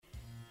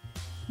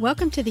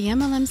Welcome to the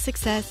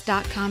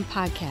MLMsuccess.com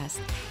podcast,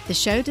 the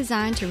show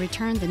designed to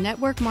return the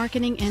network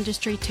marketing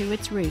industry to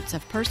its roots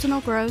of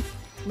personal growth,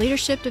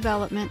 leadership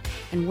development,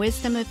 and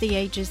wisdom of the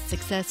ages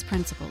success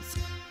principles.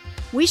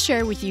 We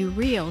share with you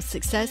real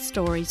success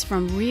stories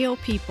from real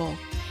people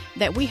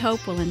that we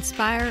hope will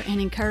inspire and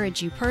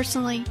encourage you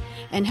personally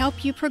and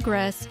help you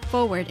progress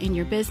forward in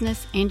your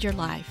business and your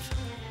life.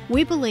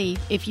 We believe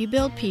if you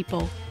build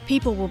people,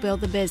 people will build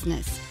the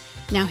business.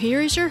 Now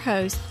here is your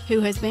host,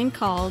 who has been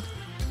called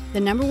the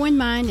number one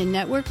mind in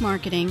network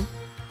marketing,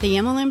 the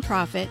MLM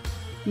Prophet,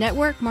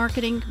 network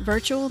marketing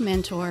virtual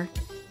mentor,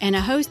 and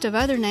a host of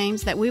other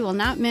names that we will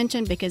not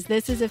mention because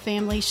this is a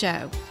family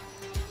show.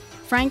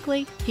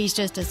 Frankly, he's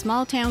just a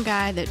small town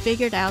guy that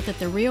figured out that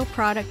the real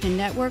product in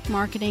network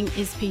marketing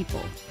is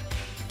people.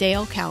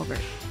 Dale Calvert.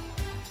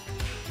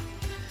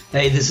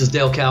 Hey, this is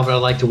Dale Calvert. I'd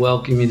like to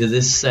welcome you to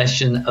this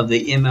session of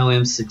the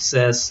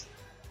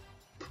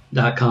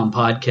MLMsuccess.com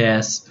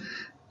podcast.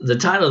 The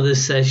title of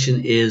this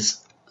session is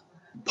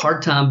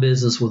Part-Time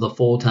Business with a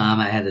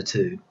Full-Time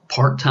Attitude.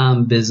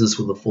 Part-time business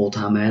with a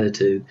full-time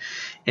attitude.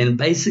 And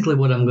basically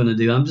what I'm going to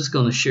do, I'm just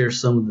going to share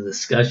some of the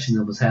discussion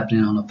that was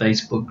happening on a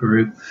Facebook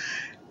group.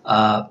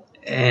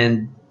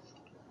 And,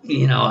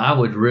 you know, I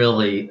would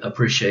really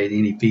appreciate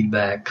any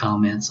feedback,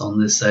 comments on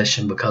this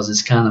session because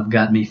it's kind of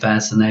got me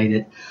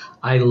fascinated.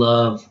 I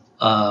love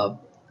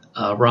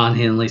Ron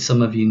Henley.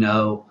 Some of you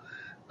know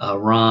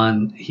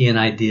Ron. He and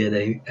I did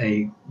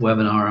a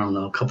webinar, I don't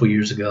know, a couple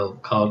years ago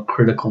called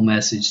Critical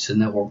Message to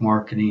Network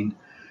Marketing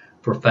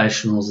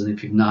Professionals. And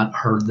if you've not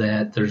heard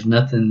that, there's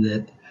nothing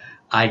that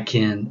I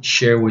can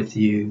share with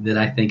you that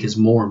I think is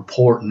more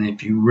important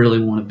if you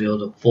really want to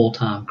build a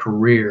full-time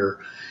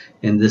career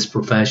in this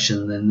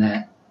profession than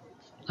that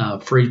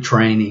free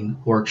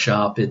training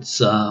workshop. It's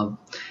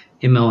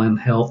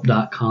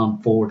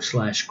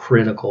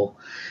MLMhelp.com/critical.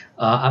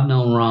 I've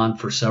known Ron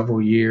for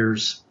several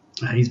years.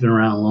 He's been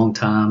around a long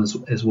time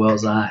as well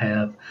as I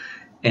have.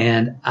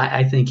 And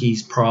I think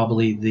he's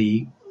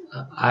probably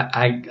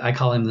I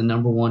call him the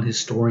number one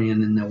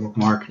historian in network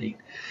marketing.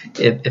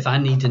 If I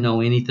need to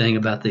know anything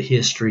about the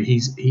history,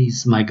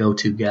 he's my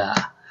go-to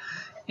guy.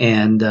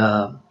 And,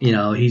 you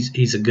know,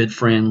 he's a good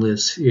friend,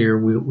 lives here.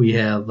 We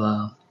have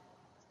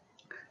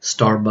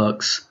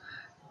Starbucks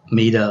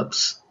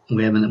meetups.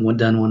 We haven't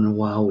done one in a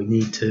while. We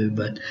need to,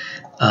 but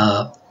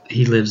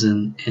he lives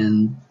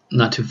in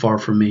not too far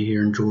from me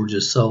here in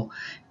Georgia. So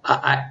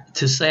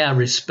to say I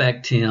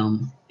respect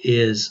him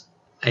is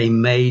a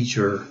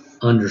major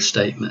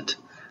understatement.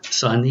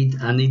 So I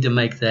need to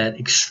make that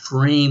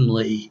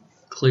extremely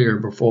clear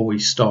before we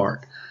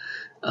start.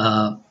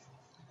 But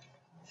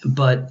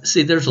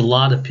see, there's a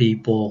lot of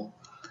people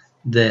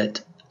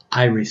that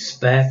I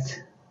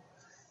respect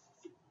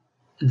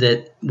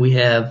that we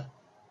have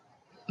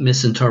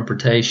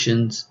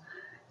misinterpretations,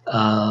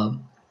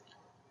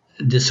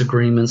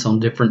 disagreements on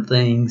different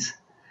things,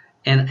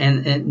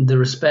 and the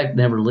respect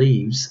never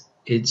leaves.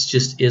 It's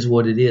just is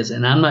what it is.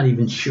 And I'm not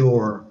even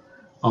sure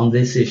on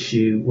this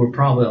issue. We're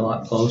probably a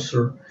lot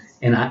closer.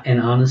 And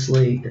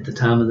honestly, at the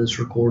time of this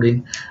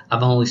recording,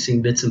 I've only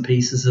seen bits and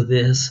pieces of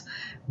this,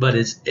 but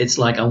it's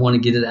like I want to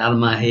get it out of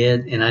my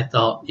head. And I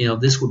thought, you know,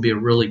 this would be a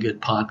really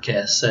good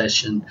podcast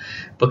session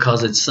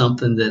because it's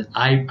something that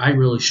I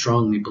really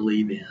strongly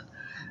believe in.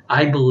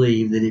 I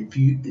believe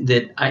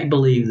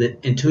that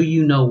until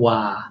you know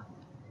why,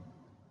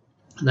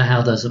 the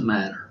how doesn't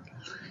matter.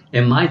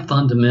 And my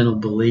fundamental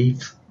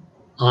belief,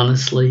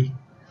 honestly,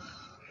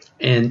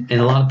 and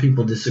a lot of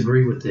people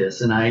disagree with this,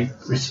 and I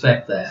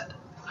respect that.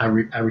 I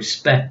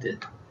respect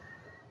it.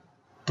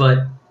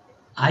 But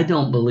I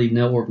don't believe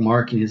network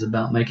marketing is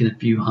about making a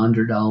few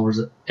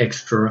 $100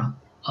 extra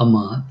a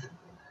month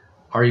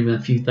or even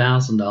a few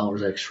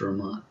 $1,000s extra a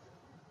month.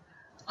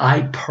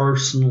 I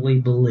personally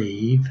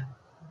believe,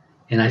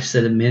 and I've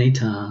said it many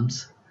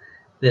times,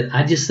 that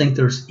I just think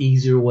there's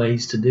easier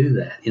ways to do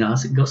that. You know, I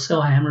said, go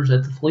sell hammers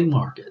at the flea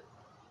market.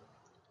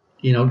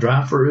 You know,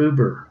 drive for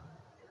Uber.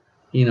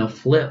 You know,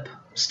 flip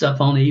stuff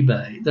on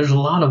eBay. There's a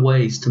lot of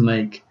ways to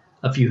make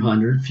a few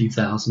 $100, a few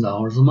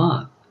 $1,000s a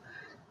month.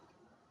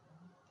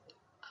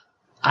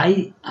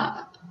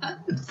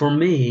 For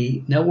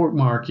me, network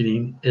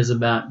marketing is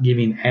about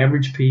giving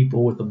average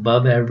people with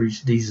above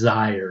average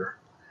desire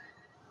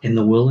and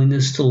the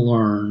willingness to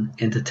learn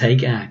and to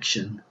take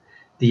action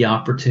the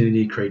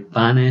opportunity to create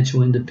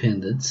financial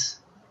independence.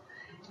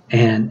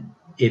 And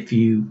if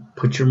you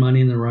put your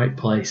money in the right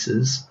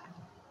places,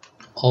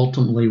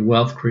 ultimately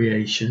wealth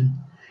creation.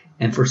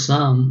 And for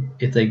some,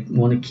 if they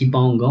want to keep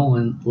on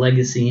going,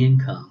 legacy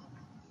income.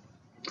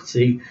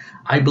 See,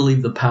 I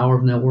believe the power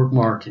of network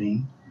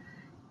marketing,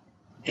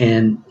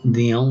 and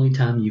the only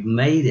time you've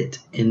made it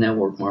in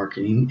network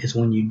marketing is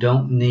when you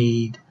don't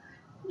need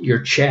your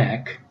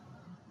check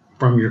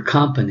from your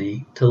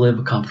company to live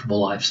a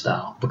comfortable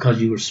lifestyle because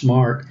you were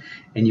smart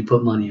and you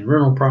put money in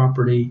rental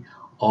property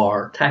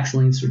or tax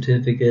lien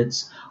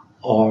certificates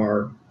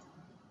or,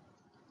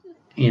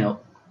 you know,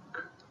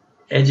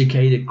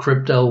 educated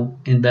crypto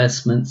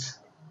investments,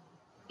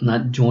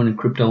 not joining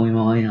crypto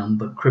MLM,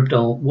 but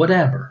crypto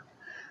whatever.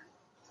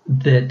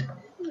 that,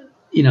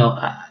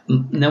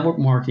 network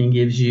marketing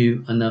gives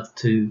you enough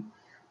to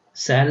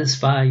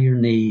satisfy your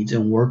needs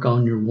and work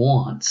on your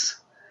wants.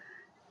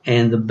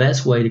 And the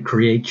best way to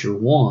create your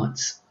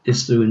wants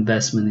is through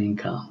investment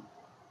income.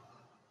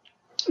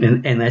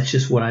 And that's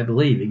just what I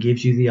believe. It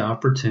gives you the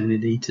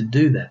opportunity to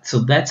do that. So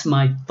that's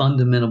my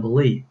fundamental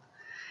belief.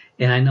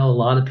 And I know a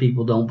lot of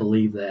people don't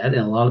believe that. And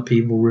a lot of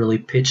people really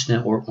pitch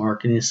network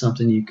marketing as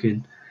something you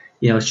could,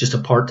 it's just a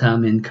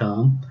part-time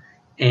income.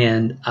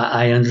 And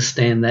I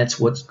understand that's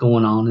what's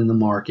going on in the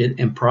market.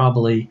 And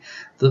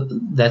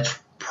that's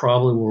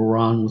probably where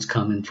Ron was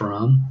coming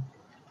from.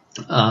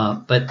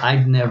 But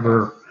I've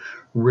never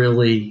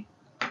really,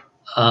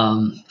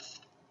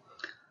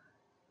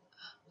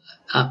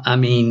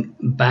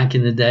 back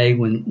in the day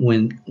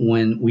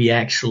when we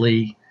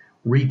actually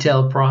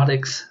retailed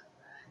products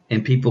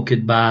and people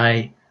could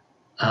buy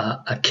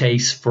a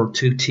case for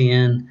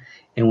 $210,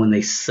 and when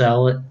they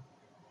sell it,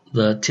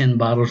 the 10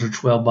 bottles or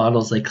 12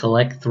 bottles, they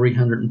collect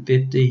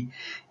 $350,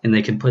 and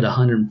they can put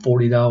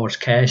 $140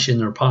 cash in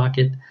their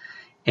pocket,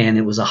 and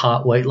it was a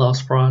hot weight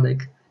loss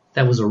product.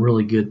 That was a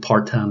really good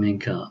part-time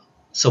income.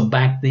 So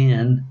back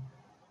then,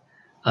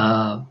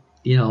 I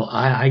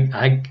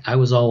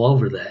was all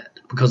over that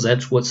because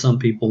that's what some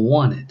people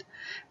wanted.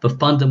 But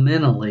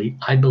fundamentally,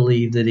 I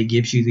believe that it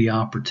gives you the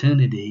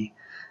opportunity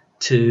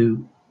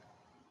to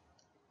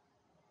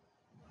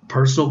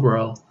personal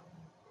growth,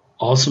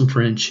 awesome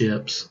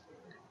friendships,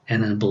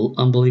 and an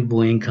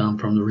unbelievable income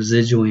from the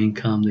residual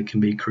income that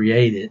can be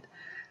created,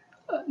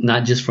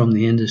 not just from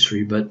the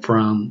industry, but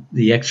from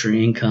the extra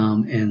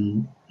income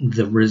and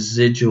the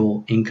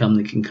residual income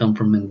that can come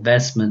from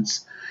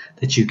investments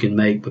that you can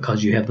make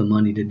because you have the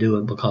money to do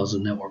it because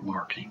of network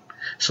marketing.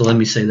 So let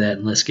me say that,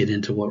 and let's get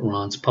into what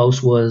Ron's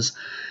post was.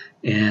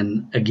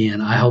 And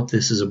again, I hope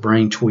this is a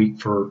brain tweak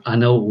I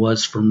know it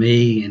was for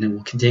me, and it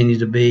will continue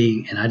to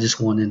be, and I just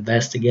want to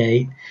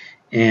investigate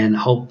and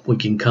hope we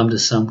can come to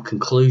some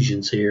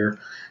conclusions here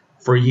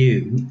for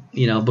you,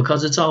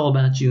 because it's all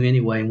about you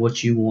anyway and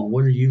what you want.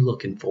 What are you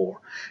looking for?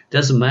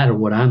 Doesn't matter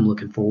what I'm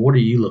looking for. What are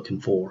you looking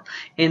for?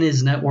 And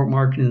is network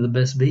marketing the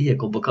best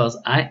vehicle? Because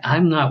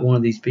I'm not one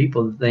of these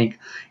people that think,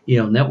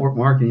 network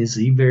marketing is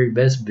the very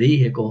best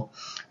vehicle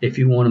if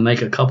you want to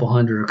make a couple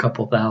hundred or a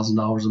couple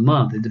 $1,000s a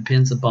month. It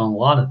depends upon a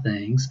lot of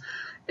things.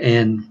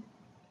 And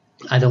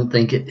I don't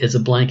think it is a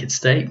blanket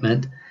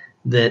statement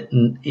that,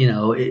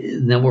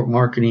 network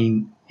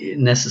marketing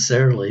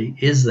necessarily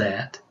is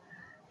that.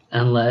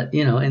 Unless,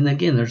 and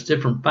again, there's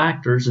different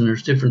factors and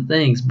there's different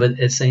things, but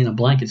it's saying a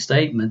blanket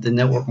statement that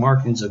network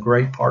marketing is a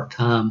great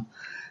part-time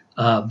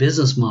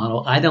business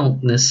model. I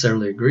don't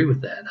necessarily agree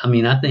with that.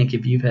 I think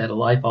if you've had a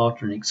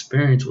life-altering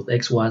experience with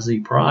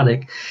XYZ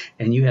product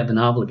and you have an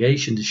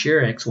obligation to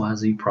share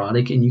XYZ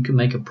product and you can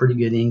make a pretty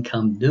good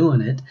income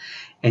doing it,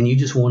 and you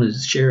just want to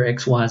share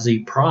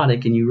XYZ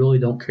product and you really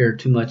don't care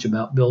too much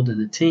about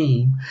building a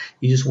team,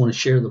 you just want to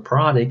share the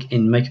product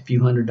and make a few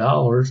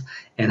 $100s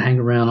and hang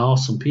around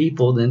awesome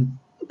people, then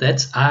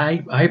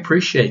I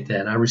appreciate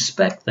that. I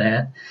respect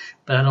that,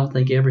 but I don't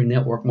think every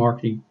network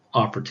marketing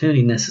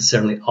opportunity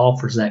necessarily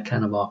offers that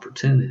kind of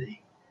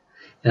opportunity.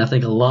 And I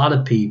think a lot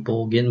of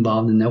people get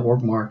involved in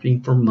network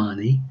marketing for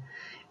money,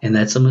 and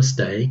that's a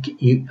mistake.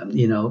 You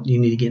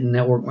need to get in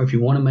network. If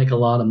you want to make a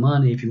lot of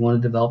money, if you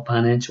want to develop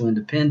financial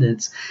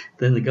independence,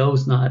 then the goal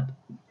is not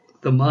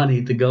the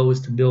money. The goal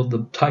is to build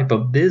the type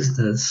of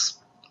business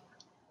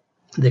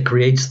that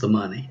creates the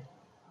money.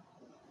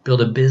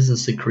 Build a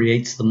business that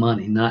creates the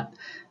money,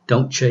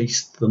 don't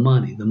chase the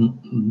money.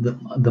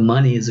 The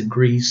money is a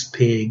greased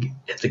pig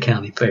at the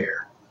county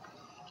fair.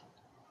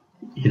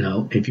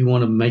 If you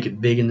want to make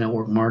it big in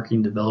network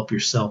marketing, develop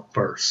yourself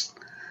first.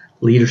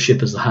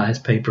 Leadership is the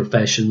highest paid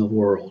profession in the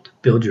world.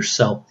 Build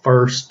yourself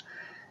first.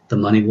 The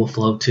money will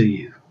flow to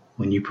you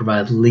when you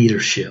provide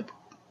leadership.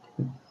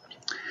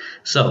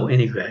 So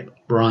anyway,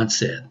 Ron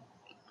said,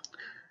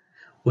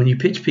 when you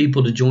pitch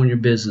people to join your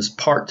business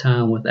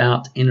part-time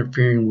without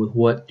interfering with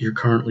what you're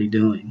currently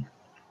doing.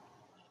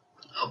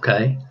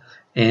 Okay.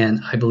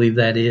 And I believe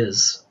that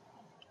is,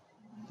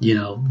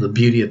 the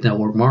beauty of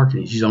network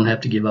marketing. You don't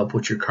have to give up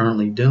what you're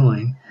currently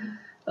doing.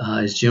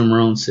 As Jim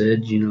Rohn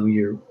said,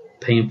 you're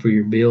paying for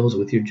your bills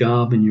with your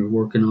job and you're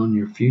working on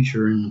your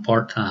future in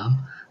part-time.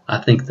 I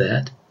think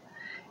that.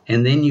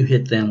 And then you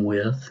hit them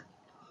with,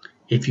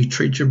 if you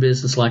treat your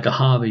business like a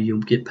hobby, you'll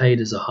get paid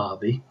as a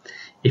hobby.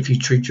 If you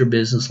treat your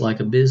business like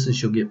a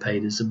business, you'll get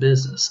paid as a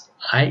business.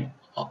 I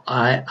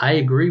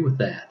agree with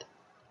that.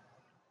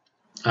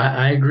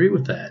 I agree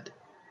with that.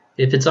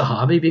 If it's a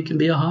hobby, it can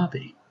be a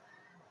hobby.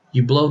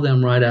 You blow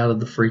them right out of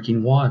the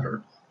freaking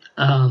water.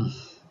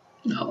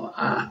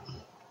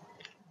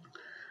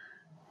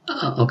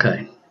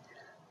 Okay.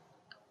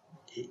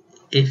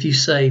 If you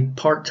say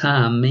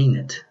part-time, mean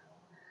it.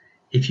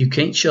 If you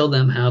can't show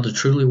them how to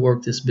truly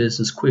work this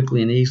business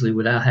quickly and easily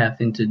without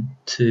having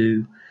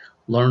to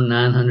learn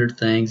 900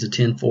 things,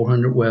 attend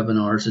 400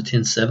 webinars,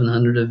 attend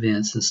 700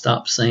 events, and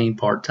stop saying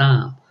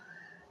part-time.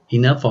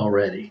 Enough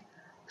already.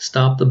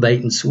 Stop the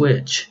bait and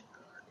switch.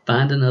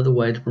 Find another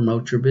way to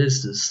promote your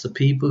business. The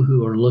people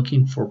who are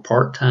looking for a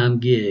part-time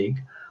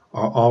gig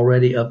are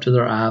already up to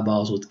their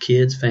eyeballs with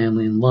kids,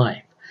 family, and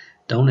life.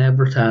 Don't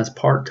advertise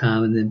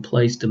part-time and then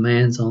place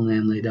demands on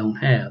them they don't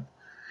have.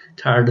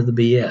 Tired of the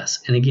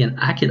BS. And again,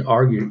 I could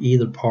argue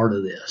either part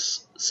of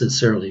this,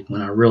 sincerely,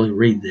 when I really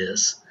read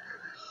this.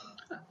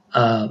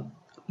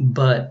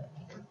 But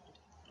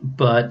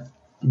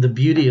the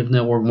beauty of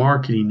network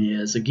marketing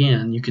is,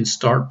 again, you can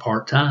start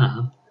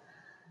part-time,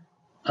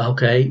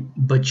 okay,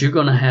 but you're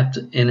going to have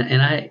to,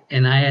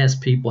 and I ask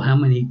people, how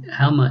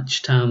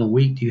much time a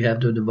week do you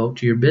have to devote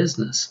to your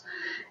business?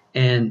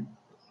 And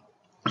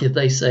if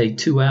they say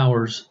 2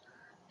 hours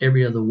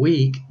every other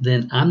week,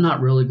 then I'm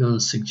not really going to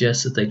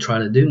suggest that they try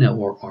to do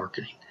network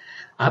marketing.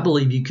 I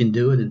believe you can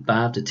do it in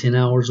 5 to 10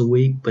 hours a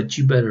week, but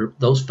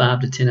those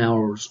 5 to 10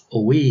 hours a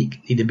week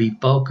need to be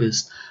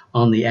focused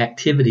on the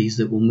activities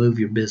that will move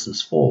your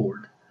business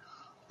forward.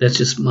 That's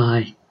just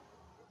my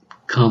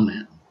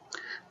comment.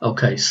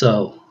 Okay,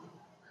 so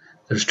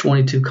there's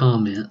 22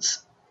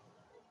 comments.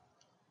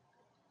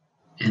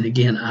 And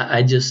again,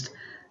 I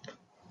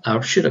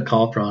should have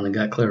called Ron and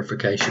got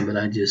clarification, but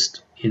I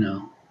just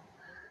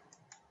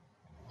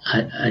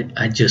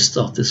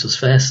thought this was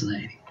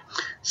fascinating.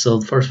 So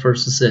the first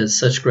person says,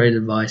 such great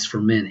advice for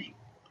many.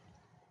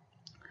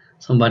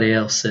 Somebody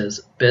else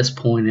says, best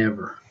point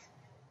ever.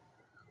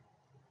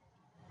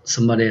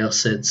 Somebody else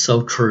said,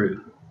 so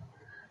true.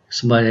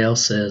 Somebody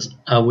else says,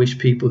 I wish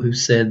people who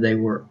said they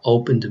were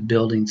open to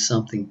building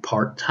something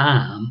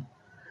part-time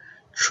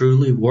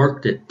truly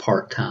worked it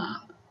part-time.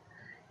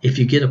 If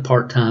you get a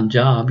part-time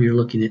job, you're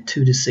looking at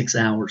 2 to 6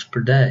 hours per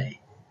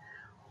day.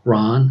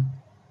 Ron,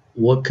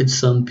 what could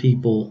some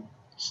people's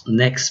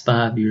next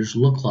 5 years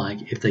look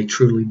like if they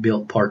truly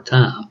built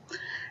part-time?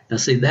 Now,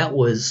 see, that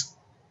was,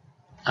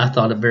 I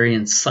thought, a very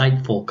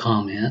insightful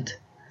comment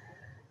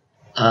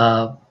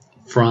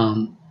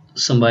from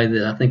somebody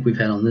that I think we've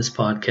had on this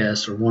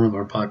podcast or one of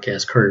our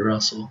podcasts, Curry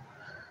Russell.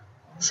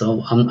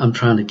 So I'm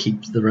trying to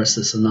keep the rest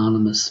of this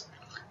anonymous.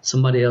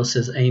 Somebody else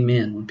says,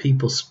 amen. When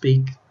people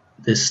speak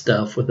this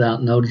stuff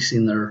without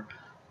noticing their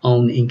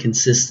own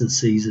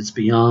inconsistencies, it's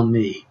beyond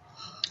me.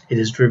 It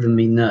has driven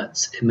me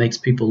nuts. It makes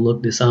people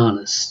look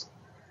dishonest.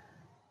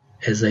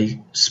 As a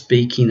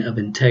speaking of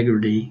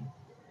integrity,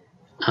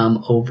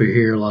 I'm over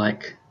here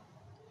like,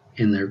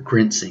 and they're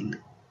grinching.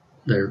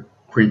 They're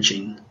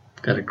grinching.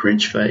 Got a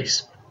Grinch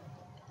face.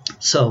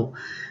 So,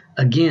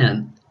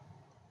 again,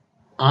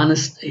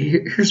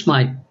 here's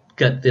my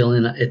gut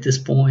feeling at this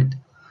point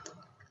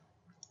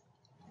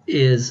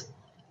is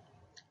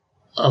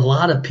a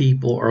lot of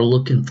people are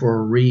looking for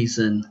a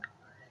reason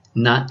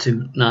not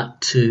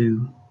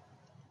to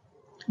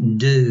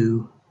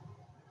do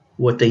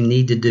what they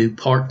need to do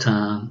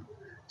part-time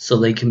so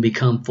they can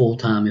become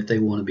full-time if they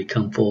want to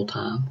become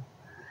full-time.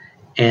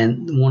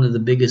 And one of the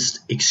biggest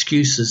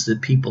excuses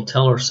that people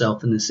tell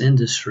ourselves in this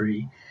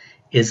industry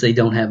is they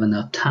don't have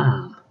enough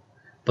time,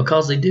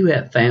 because they do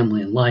have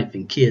family and life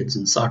and kids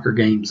and soccer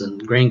games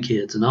and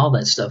grandkids and all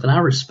that stuff. And I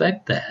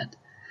respect that.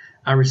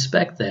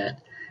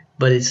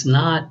 But it's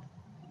not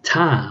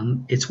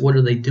time. It's what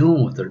are they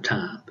doing with their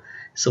time?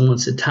 Someone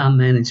said time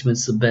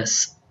management's the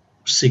best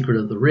secret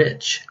of the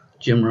rich,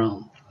 Jim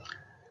Rohn.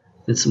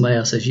 Then somebody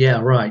else says, yeah,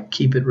 right,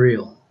 keep it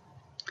real.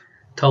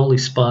 Totally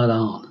spot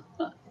on.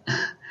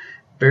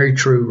 Very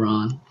true,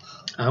 Ron.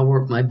 I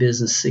work my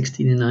business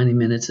 60 to 90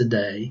 minutes a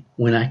day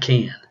when I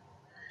can.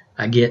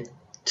 I get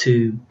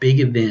to big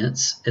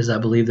events as I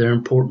believe they're an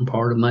important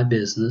part of my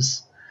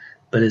business,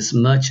 but as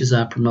much as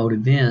I promote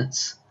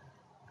events,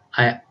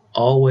 I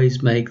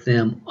always make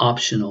them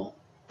optional.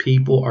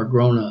 People are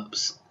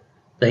grown-ups.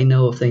 They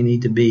know if they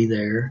need to be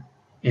there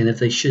and if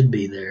they should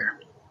be there.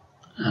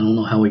 I don't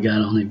know how we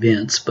got on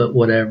events, but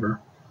whatever.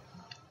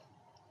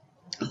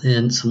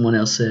 Then someone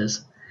else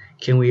says,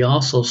 can we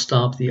also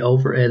stop the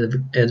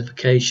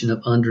over-edification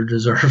of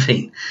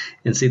under-deserving?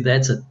 And see,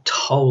 that's a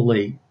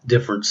totally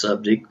different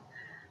subject,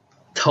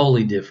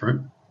 totally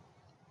different.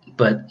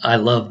 But I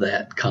love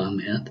that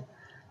comment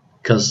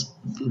because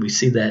we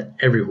see that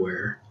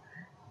everywhere.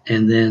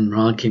 And then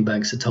Ron came back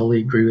and said,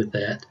 totally agree with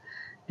that.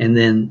 And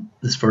then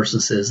this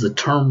person says, the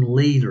term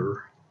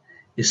leader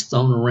is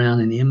thrown around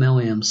in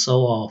MLM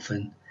so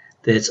often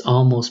that it's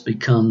almost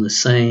become the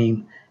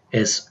same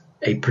as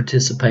a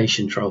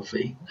participation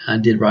trophy. I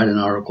did write an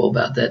article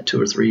about that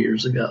 2 or 3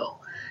 years ago.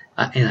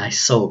 And I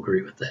so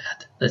agree with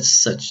that. That's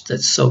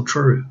so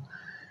true.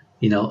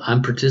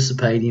 I'm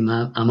participating.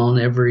 I'm on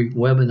every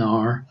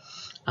webinar.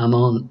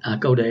 I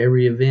go to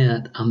every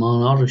event. I'm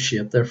on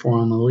AutoShip. Therefore,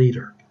 I'm a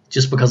leader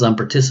just because I'm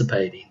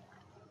participating.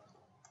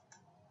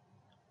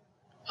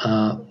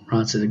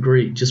 Ron said,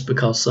 agree. Just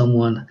because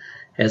someone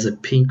has a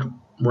pink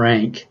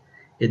rank,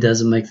 it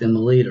doesn't make them a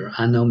leader.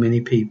 I know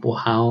many people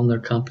high on their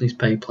company's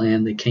pay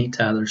plan, they can't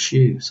tie their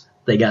shoes.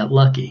 They got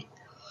lucky.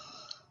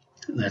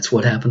 That's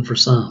what happened for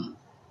some.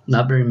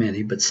 Not very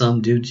many, but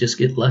some do just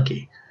get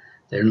lucky.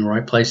 They're in the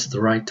right place at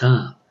the right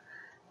time.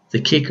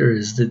 The kicker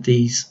is that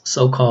these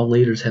so-called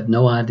leaders have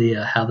no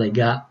idea how they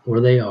got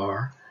where they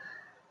are,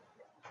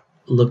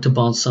 looked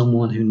upon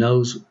someone who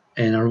knows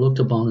and are looked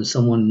upon as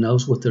someone who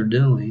knows what they're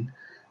doing,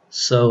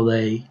 so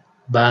they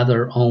buy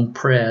their own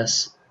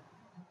press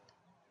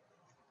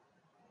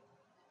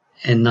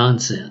and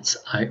nonsense.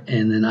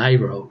 And then I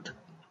wrote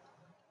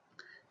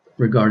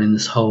regarding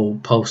this whole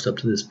post up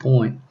to this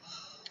point,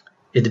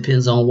 it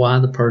depends on why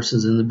the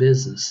person's in the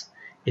business.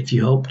 If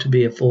you hope to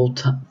be a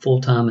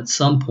full-time at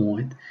some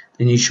point,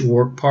 then you should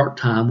work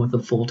part-time with a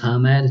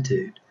full-time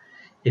attitude.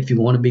 If you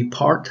want to be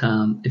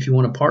part-time, if you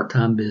want a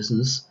part-time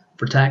business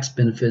for tax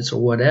benefits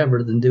or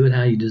whatever, then do it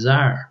how you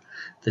desire.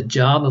 The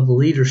job of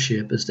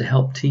leadership is to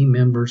help team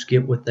members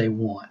get what they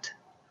want.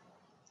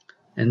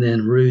 And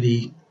then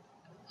Rudy,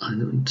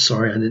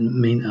 sorry, I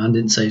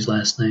didn't say his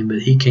last name, but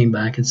he came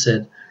back and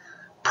said,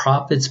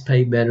 profits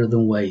pay better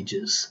than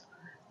wages.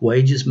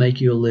 Wages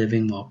make you a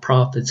living, while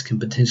profits can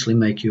potentially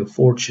make you a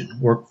fortune.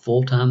 Work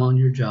full-time on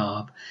your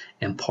job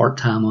and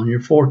part-time on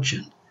your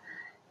fortune.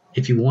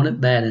 If you want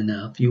it bad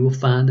enough, you will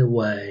find a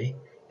way.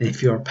 And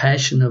if you are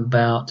passionate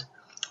about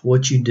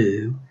what you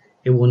do,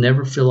 it will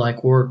never feel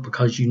like work,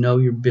 because you know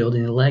you're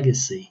building a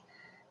legacy,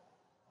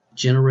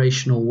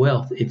 generational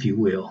wealth, if you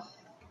will.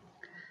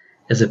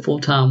 As a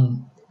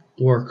full-time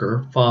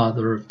worker,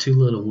 father of 2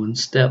 little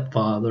ones,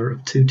 stepfather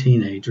of 2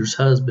 teenagers,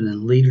 husband,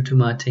 and leader to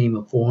my team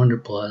of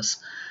 400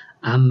 plus,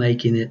 I'm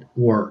making it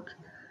work.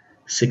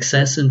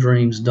 Success and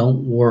dreams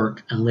don't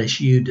work unless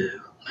you do.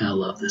 I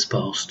love this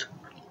post.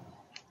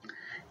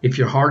 If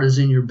your heart is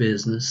in your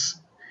business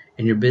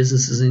and your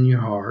business is in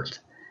your heart,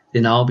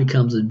 then all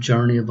becomes a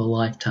journey of a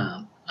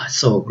lifetime. I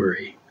so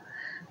agree.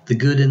 The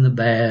good and the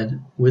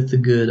bad, with the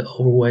good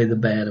overweigh the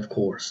bad, of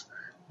course.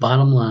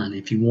 Bottom line,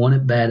 if you want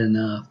it bad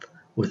enough,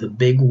 with a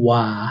big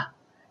why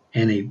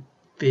and a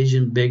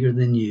vision bigger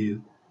than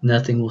you,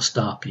 nothing will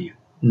stop you.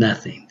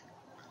 Nothing.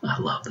 I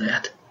love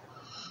that.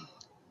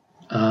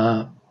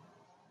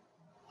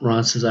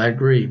 Ron says, I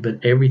agree,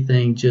 but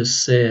everything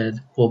just said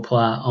will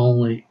apply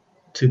only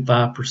to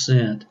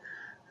 5%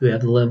 who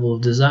have the level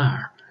of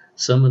desire.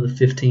 Some of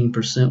the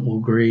 15% will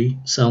agree,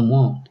 some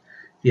won't.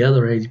 The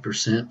other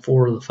 80%,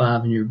 4 of the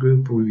 5 in your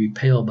group, will be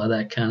repelled by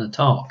that kind of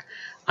talk.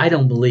 I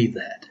don't believe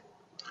that.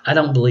 I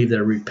don't believe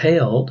they're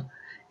repelled.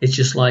 It's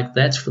just like,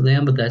 that's for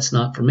them, but that's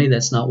not for me.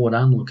 That's not what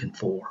I'm looking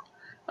for.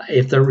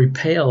 If they're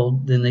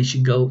repelled, then they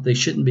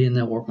shouldn't be in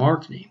network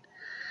marketing.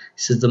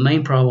 He says the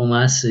main problem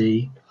I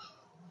see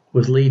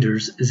with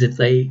leaders is if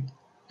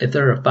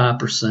they're a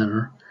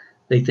 5%er,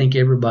 they think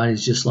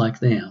everybody's just like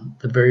them.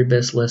 The very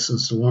best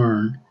lessons to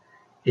learn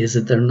is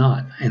that they're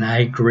not. And I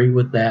agree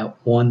with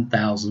that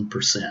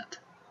 1,000%.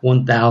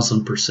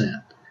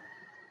 1,000%.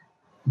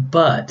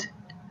 But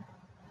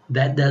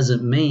that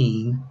doesn't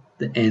mean,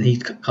 and he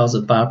calls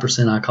it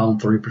 5%, I call them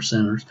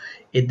 3%ers.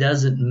 It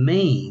doesn't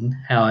mean,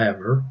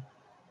 however,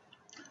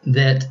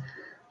 that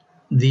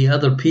the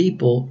other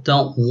people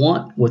don't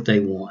want what they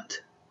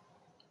want.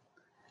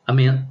 I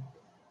mean,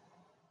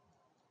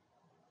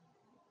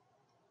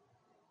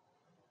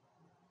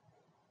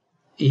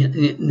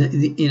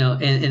 you know,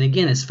 and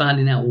again, it's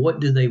finding out what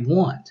do they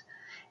want.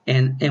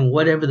 And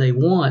whatever they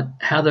want,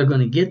 how they're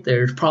going to get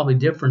there is probably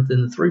different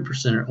than the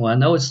 3%er. Well, I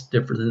know it's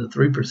different than the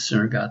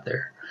 3%er got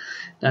there.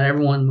 Not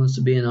everyone wants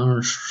to be an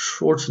Arnold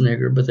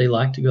Schwarzenegger, but they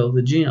like to go to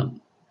the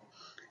gym.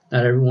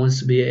 Not everyone wants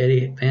to be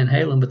Eddie Van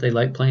Halen, but they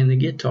like playing the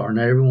guitar.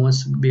 Not everyone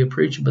wants to be a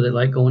preacher, but they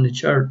like going to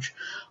church.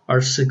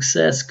 Our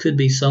success could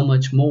be so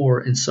much more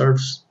and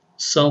serves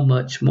so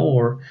much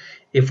more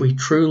if we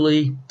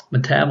truly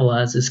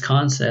metabolize this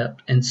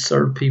concept and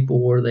serve people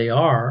where they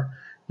are,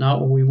 not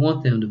where we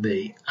want them to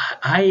be.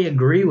 I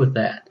agree with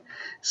that.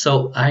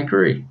 So I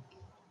agree.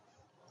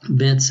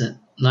 Vincent,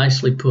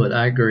 nicely put.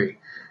 I agree.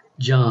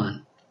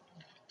 John,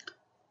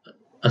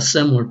 a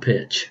similar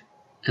pitch.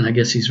 And I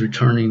guess he's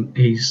returning.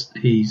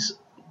 He's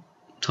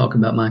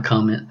talking about my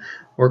comment.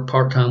 Work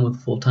part-time with a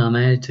full-time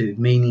attitude,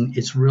 meaning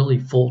it's really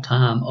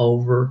full-time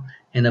over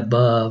and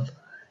above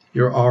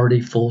your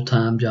already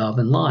full-time job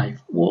in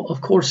life. Well,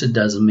 of course it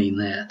doesn't mean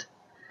that.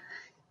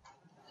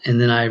 And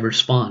then I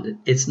responded,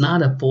 it's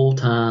not a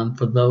full-time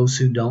for those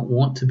who don't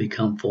want to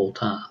become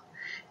full-time.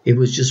 I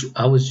was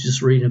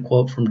just reading a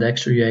quote from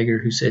Dexter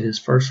Yeager, who said his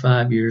first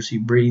 5 years he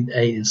breathed,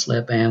 ate, and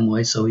slept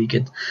Amway so he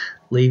could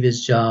leave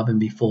his job and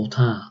be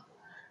full-time.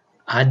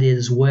 I did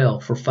as well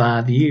for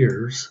 5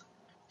 years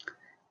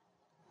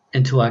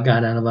until I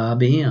got out of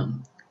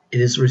IBM.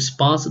 It is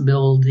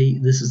responsibility.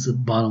 This is the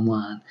bottom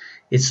line.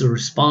 It's the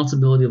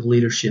responsibility of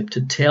leadership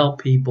to tell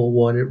people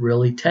what it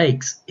really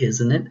takes,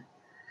 isn't it?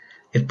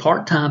 If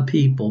part-time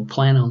people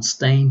plan on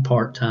staying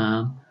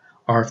part-time,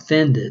 are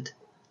offended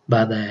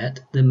by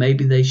that, then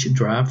maybe they should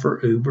drive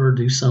for Uber or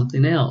do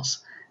something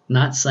else.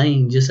 Not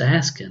saying, just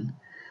asking.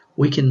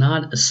 We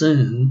cannot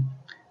assume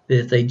that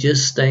if they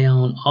just stay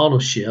on auto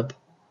ship,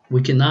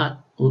 we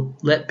cannot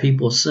let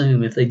people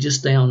assume if they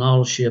just stay on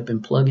auto ship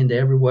and plug into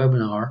every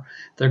webinar,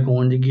 they're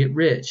going to get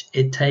rich.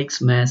 It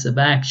takes massive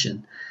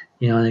action.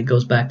 You know, and it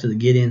goes back to the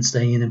get in,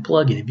 stay in, and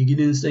plug in. If you get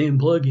in, stay in,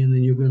 plug in,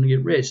 then you're going to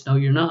get rich. No,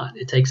 you're not.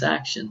 It takes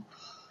action.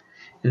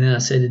 And then I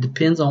said it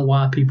depends on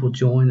why people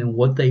join and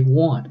what they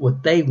want.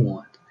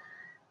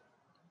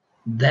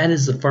 That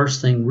is the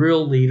first thing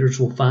real leaders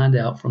will find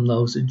out from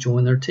those that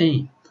join their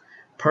team.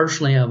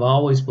 Personally, I've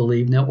always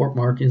believed network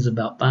marketing is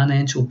about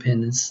financial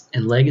independence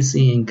and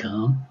legacy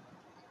income.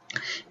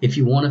 If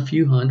you want a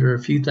few hundred or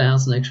a few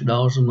thousand extra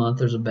dollars a month,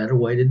 there's a better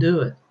way to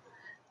do it.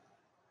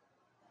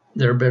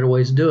 There are better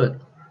ways to do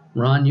it.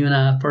 Ron, you and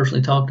I have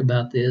personally talked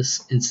about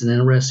this. It's an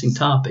interesting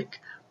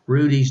topic.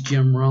 Rudy's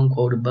Jim Rohn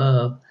quote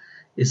above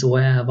is the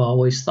way I've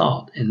always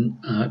thought. And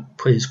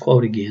put his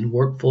quote again,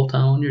 work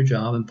full-time on your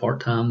job and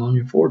part-time on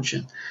your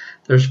fortune.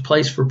 There's a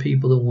place for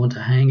people that want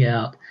to hang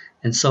out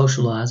and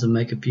socialize and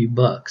make a few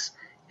bucks,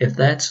 if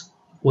that's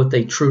what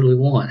they truly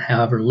want.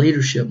 However,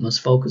 leadership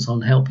must focus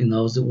on helping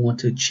those that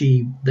want to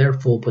achieve their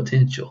full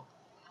potential.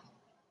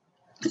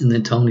 And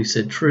then Tony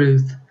said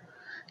truth.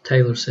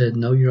 Taylor said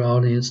know your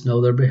audience,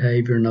 know their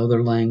behavior, know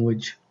their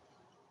language.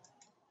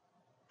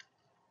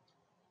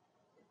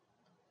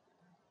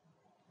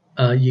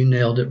 You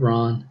nailed it,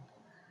 Ron.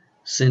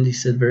 Cindy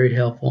said very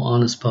helpful,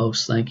 honest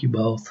post. Thank you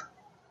both.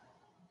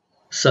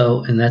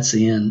 So, and that's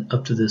the end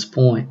up to this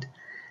point.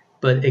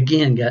 But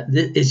again,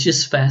 it's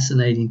just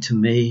fascinating to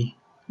me,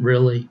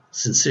 really,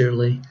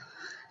 sincerely.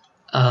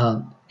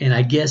 And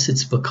I guess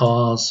it's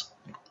because,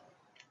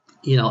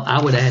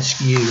 I would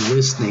ask you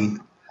listening,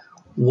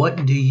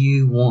 what do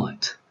you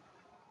want?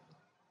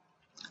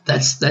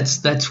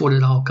 That's what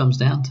it all comes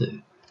down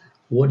to.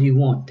 What do you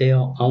want,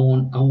 Dale? I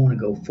want to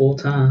go full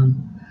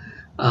time.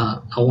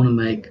 I want to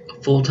make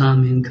a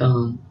full-time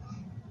income.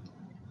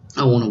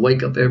 I want to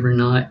wake up every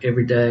night,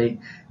 every day,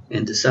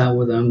 and decide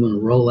whether I'm going to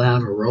roll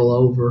out or roll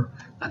over.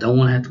 I don't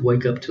want to have to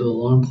wake up to an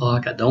alarm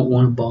clock. I don't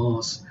want a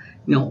boss.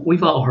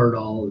 We've all heard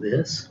all of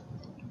this.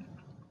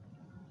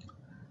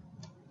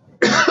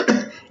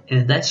 And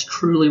if that's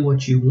truly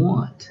what you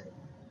want,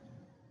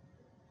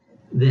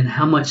 then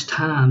how much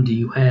time do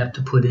you have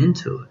to put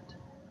into it?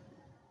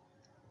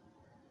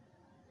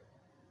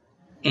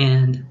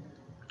 And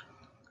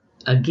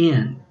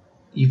again,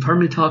 you've heard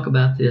me talk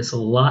about this a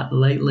lot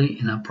lately,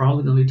 and I'm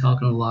probably going to be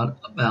talking a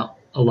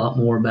lot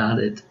more about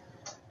it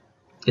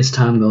as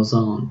time goes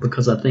on,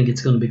 because I think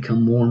it's going to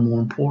become more and more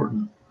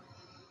important.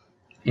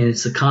 And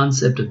it's the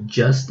concept of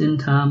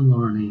just-in-time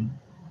learning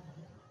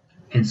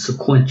and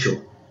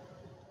sequential.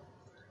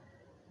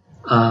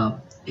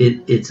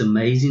 It's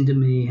amazing to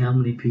me how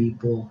many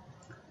people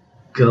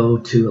go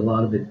to a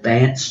lot of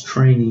advanced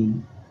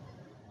training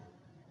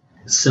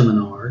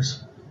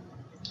seminars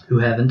who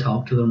haven't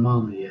talked to their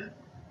mama yet.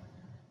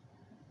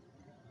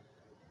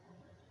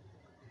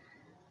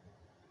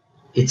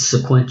 It's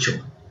sequential.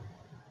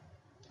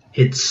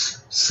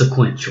 It's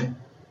sequential.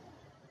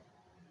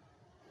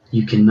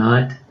 You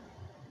cannot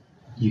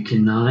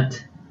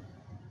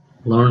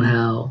learn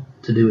how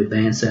to do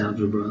advanced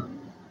algebra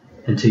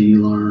until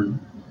you learn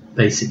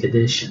basic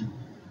addition.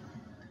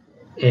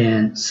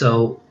 And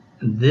so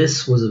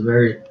this was a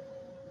very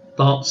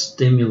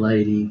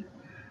thought-stimulating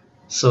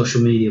social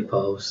media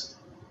post.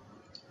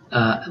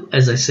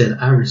 As I said,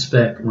 I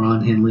respect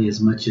Ron Henley as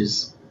much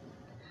as,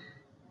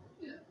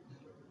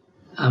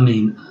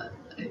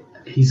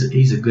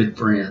 he's a good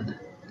friend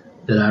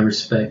that I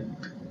respect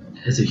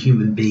as a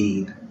human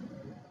being.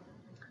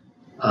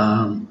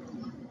 I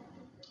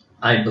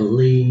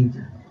believe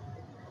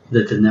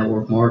that the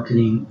network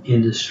marketing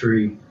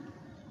industry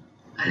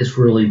has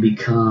really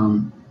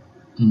become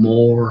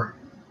more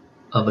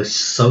of a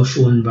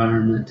social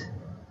environment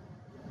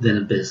than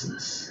a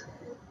business.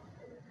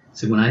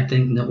 So when I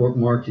think network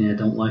marketing, I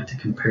don't like to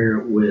compare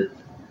it with,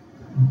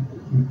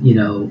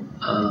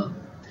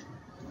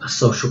 a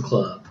social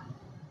club.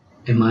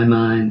 In my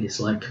mind, it's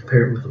like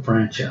compare it with a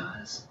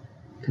franchise,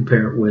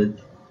 compare it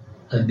with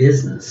a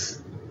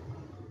business.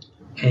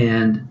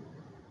 And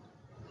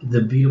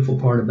the beautiful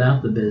part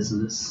about the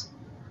business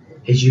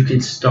is you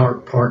can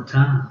start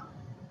part-time.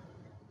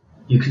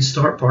 You can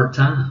start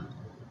part-time.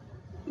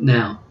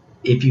 Now,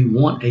 if you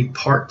want a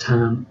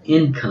part-time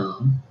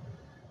income,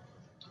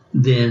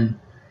 then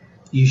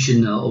you should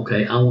know,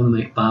 okay, I want to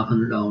make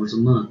 $500 a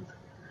month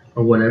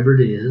or whatever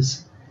it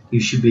is. You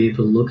should be able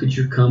to look at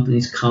your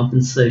company's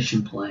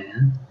compensation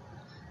plan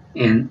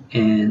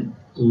and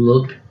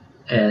look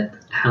at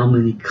how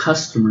many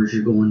customers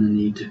you're going to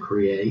need to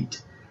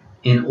create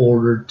in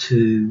order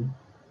to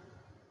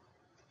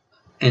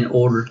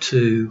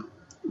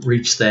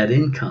reach that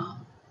income.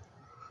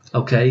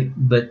 Okay,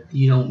 but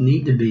you don't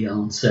need to be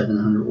on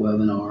 700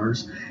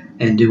 webinars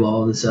and do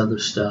all this other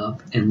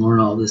stuff and learn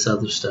all this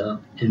other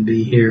stuff and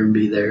be here and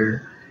be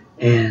there.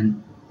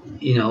 And,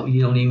 you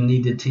don't even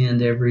need to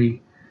attend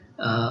every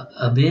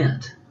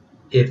event.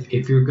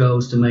 If your goal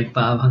is to make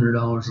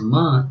 $500 a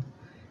month,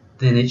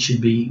 then it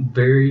should be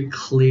very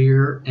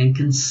clear and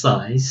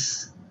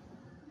concise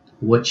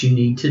what you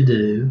need to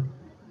do.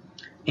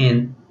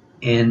 And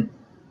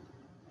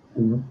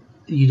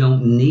you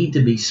don't need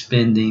to be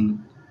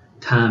spending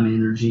time,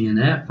 energy, and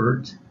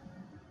effort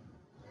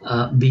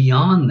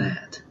beyond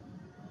that.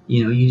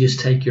 You just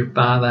take your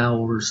 5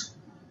 hours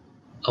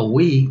a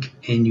week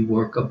and you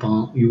work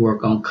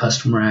on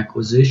customer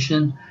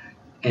acquisition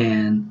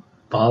and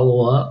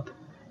follow up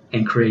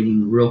and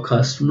creating real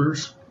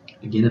customers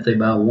Again, if they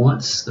buy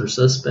once, they're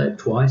suspect.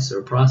 Twice, they're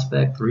a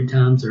prospect. 3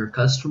 times, they're a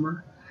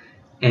customer.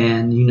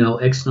 And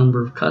X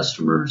number of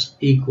customers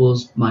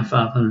equals my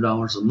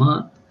 $500 a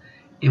month,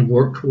 and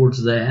work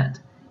towards that.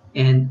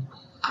 And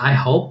I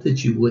hope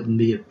that you wouldn't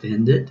be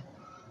offended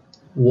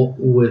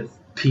with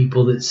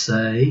people that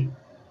say,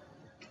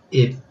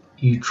 if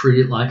you treat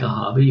it like a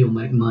hobby, you'll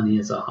make money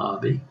as a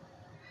hobby.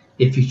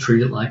 If you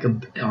treat it like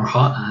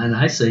and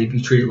I say, if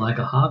you treat it like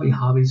a hobby,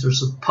 hobbies are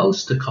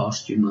supposed to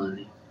cost you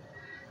money.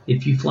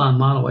 If you fly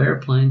model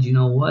airplanes, you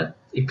know what?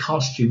 It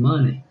costs you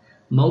money.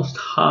 Most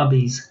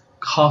hobbies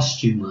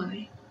cost you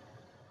money.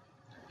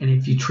 And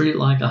if you treat it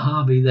like a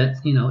hobby,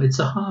 that it's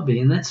a hobby,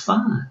 and that's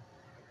fine.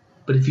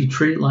 But if you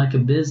treat it like a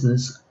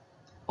business,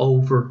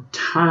 over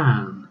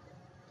time,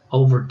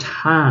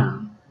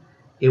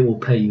 it will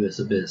pay you as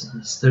a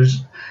business.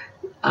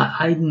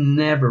 I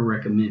never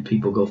recommend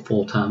people go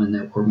full-time in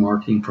network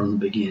marketing from the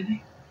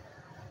beginning.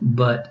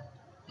 But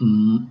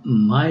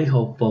my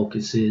whole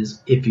focus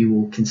is, if you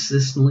will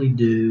consistently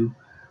do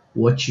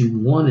what you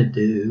want to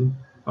do,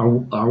 or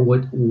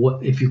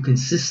what if you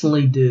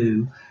consistently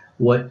do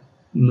what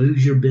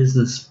moves your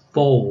business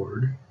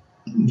forward,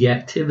 the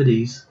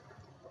activities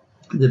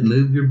that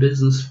move your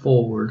business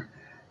forward,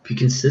 if you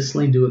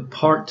consistently do it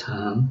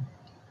part-time,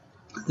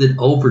 then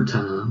over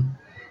time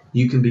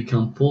you can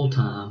become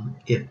full-time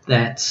if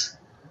that's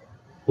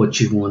what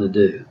you want to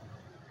do.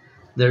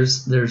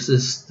 There's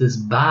this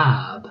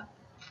vibe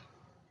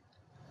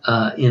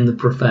in the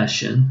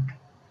profession,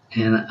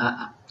 and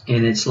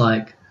it's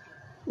like,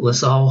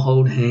 let's all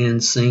hold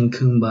hands, sing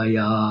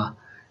Kumbaya,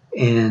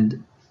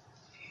 and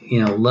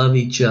love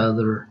each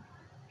other,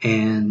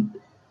 and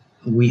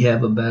we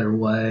have a better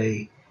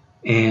way,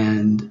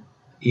 and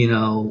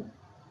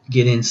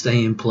get in,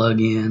 stay in, plug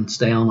in,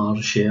 stay on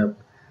AutoShip,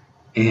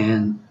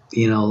 and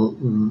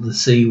the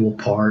sea will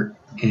part,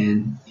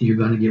 and you're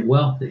going to get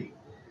wealthy.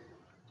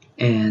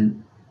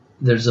 And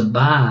there's a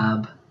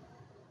vibe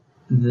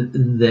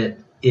that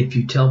if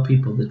you tell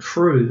people the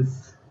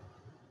truth,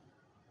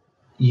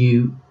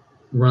 you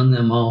run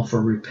them off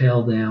or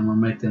repel them or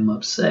make them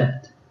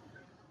upset.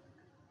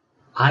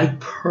 I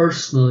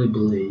personally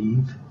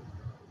believe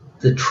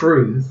the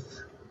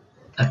truth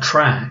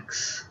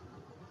attracts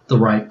the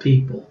right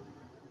people.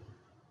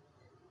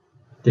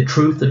 The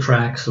truth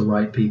attracts the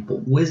right people.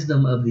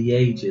 Wisdom of the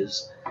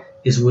ages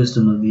is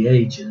wisdom of the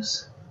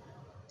ages.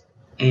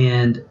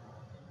 And,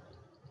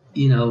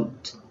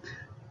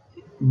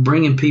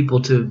 bringing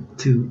people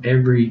to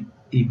every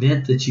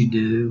event that you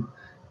do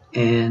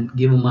and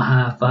give them a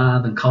high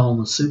five and call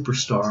them a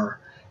superstar,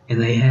 and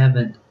they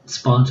haven't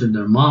sponsored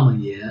their mama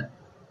yet,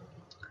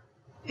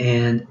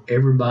 and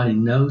everybody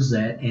knows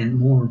that, and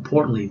more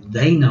importantly,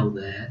 they know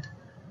that,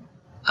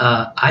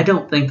 I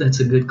don't think that's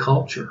a good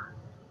culture.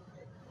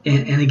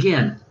 And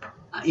again,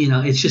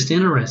 it's just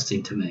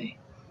interesting to me.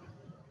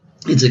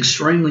 It's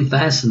extremely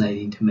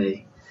fascinating to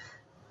me.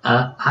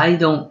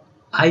 I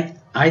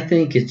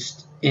think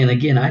it's, and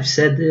again, I've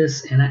said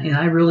this, and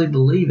I really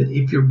believe it,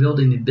 if you're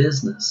building a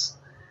business,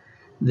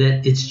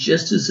 that it's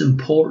just as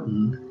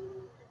important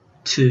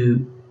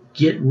to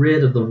get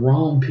rid of the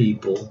wrong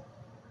people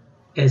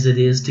as it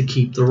is to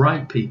keep the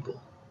right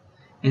people.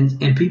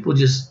 And people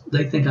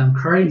they think I'm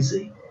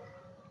crazy.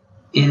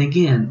 And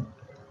again,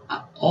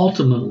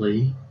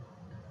 ultimately,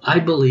 I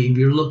believe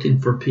you're looking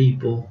for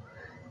people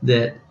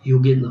that you'll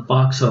get in the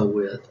foxhole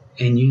with,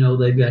 and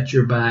they've got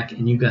your back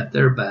and you got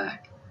their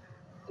back,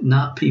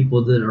 not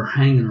people that are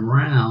hanging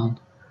around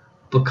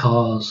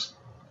because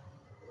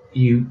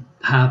you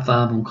high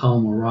five them, call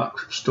them a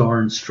rock star,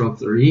 and stroke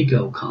their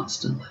ego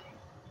constantly.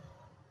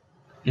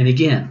 And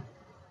again,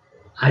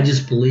 I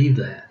just believe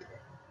that.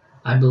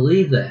 I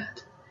believe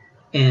that.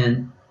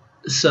 And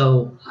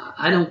so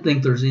I don't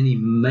think there's any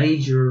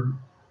major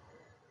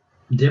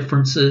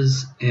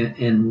differences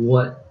in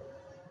what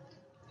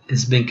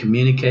has been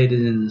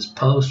communicated in this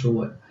post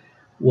or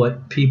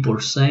what people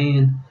are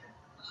saying.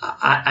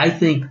 I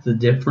think the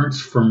difference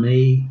for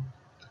me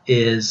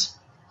is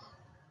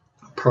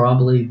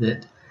probably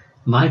that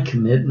my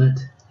commitment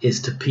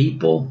is to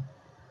people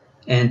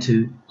and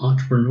to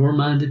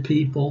entrepreneur-minded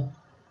people.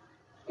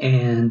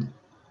 And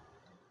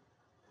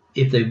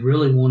if they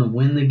really want to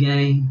win the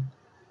game,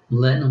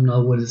 letting them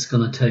know what it's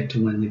going to take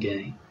to win the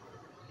game.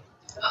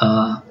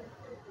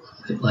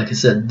 Like I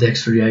said,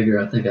 Dexter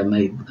Yeager, I think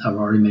I've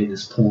already made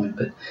this point,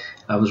 but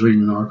I was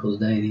reading an article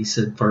today, and he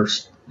said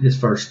his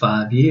first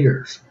 5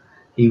 years,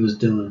 he was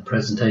doing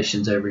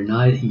presentations every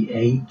night. He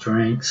ate,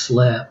 drank,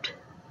 slept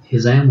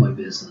his Amway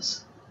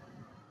business.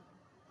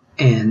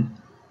 And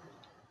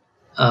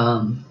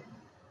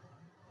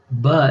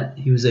but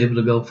he was able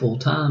to go full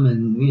time,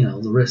 and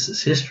the rest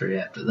is history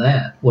after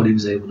that, what he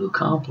was able to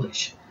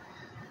accomplish.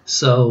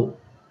 So,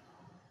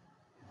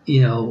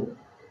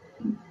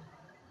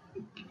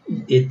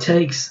 it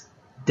takes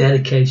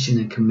dedication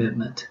and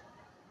commitment.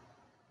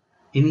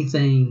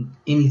 Anything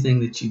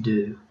that you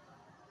do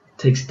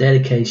takes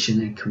dedication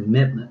and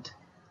commitment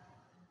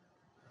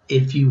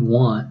if you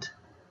want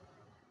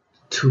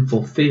to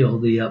fulfill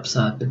the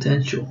upside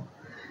potential.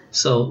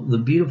 So the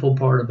beautiful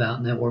part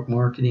about network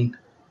marketing,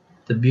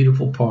 the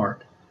beautiful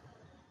part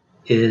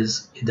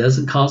is it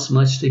doesn't cost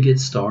much to get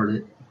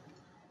started.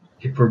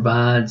 It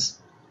provides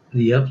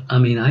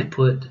I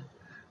put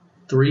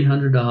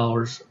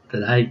 $300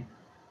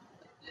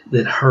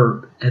 that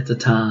hurt at the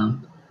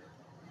time,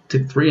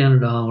 took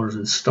 $300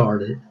 and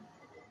started,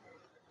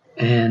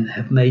 and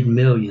have made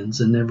millions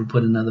and never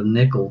put another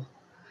nickel,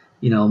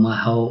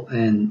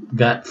 and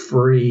got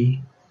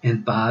free.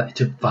 And it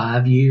took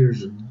 5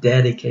 years of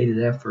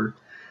dedicated effort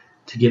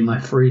to get my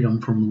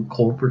freedom from the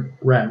corporate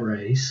rat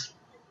race.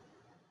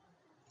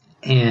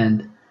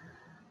 And,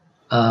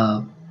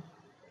 has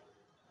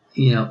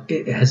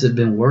it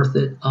been worth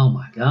it? Oh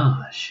my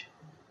gosh.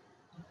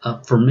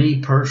 For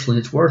me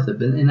personally, it's worth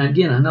it. And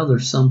again, I know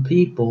there's some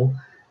people,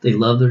 they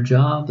love their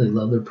job, they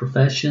love their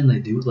profession, they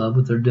do love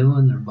what they're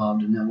doing, they're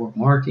involved in network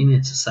marketing,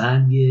 it's a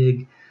side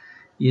gig.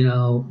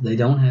 They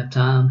don't have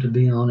time to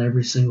be on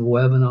every single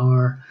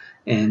webinar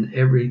and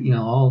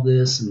all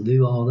this and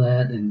do all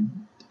that.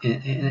 And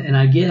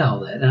I get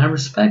all that and I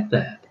respect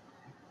that.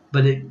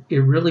 But it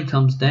really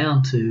comes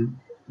down to,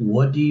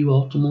 what do you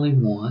ultimately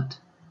want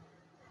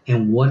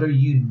and what are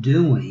you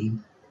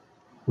doing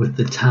with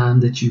the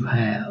time that you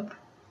have?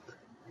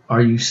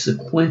 Are you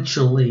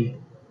sequentially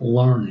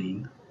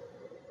learning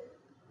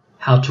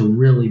how to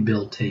really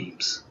build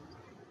teams?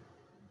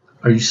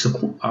 What are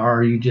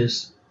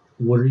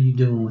you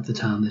doing with the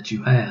time that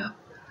you have?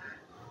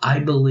 I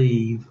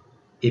believe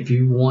if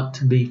you want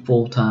to be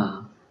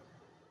full-time,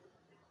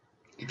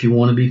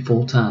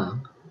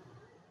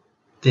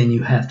 then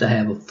you have to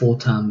have a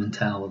full-time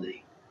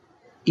mentality,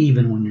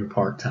 even when you're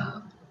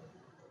part-time.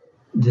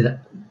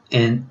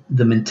 And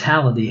the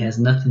mentality has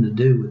nothing to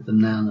do with the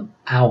amount of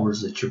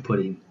hours that you're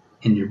putting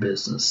in your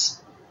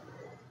business.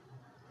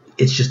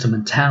 It's just a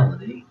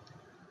mentality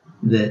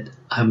that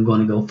I'm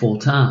going to go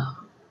full-time.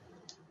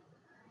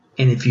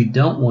 And if you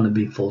don't want to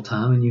be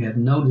full-time and you have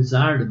no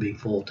desire to be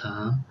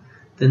full-time,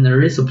 then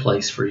there is a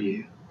place for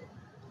you.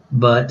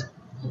 But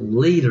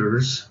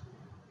leaders,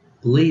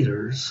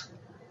 the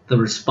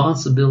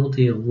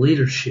responsibility of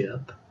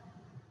leadership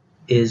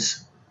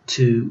is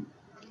to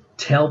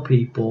tell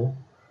people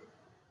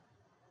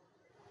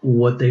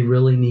what they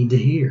really need to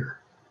hear,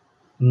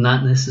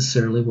 not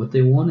necessarily what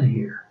they want to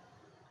hear.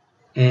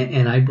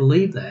 And I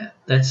believe that.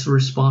 That's the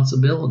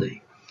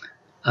responsibility.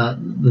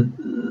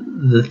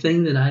 The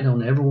thing that I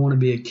don't ever want to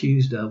be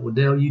accused of, well,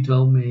 Dale, you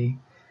told me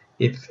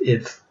if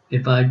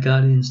I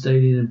got in,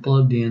 stayed in, and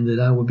plugged in, that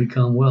I would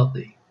become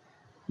wealthy.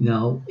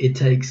 It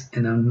takes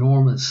an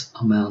enormous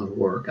amount of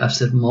work. I've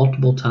said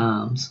multiple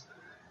times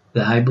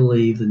that I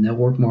believe that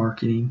network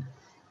marketing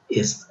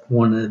is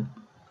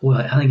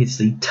I think it's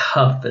the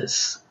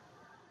toughest.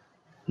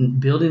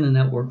 Building a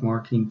network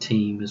marketing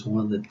team is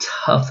one of the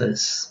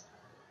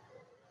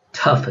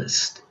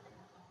toughest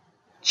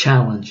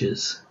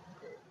challenges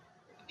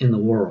in the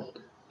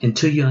world,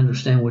 until you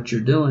understand what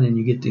you're doing and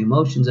you get the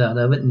emotions out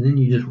of it, and then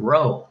you just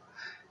roll.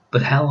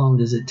 But how long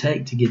does it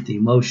take to get the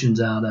emotions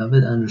out of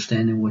it,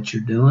 understanding what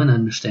you're doing,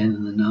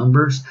 understanding the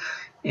numbers,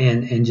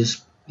 and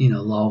just,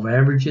 law of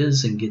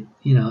averages, and get,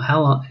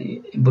 how long?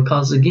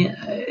 Because again,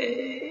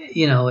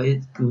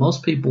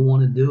 most people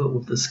want to do it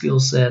with the skill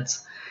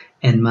sets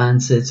and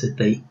mindsets that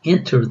they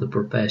enter the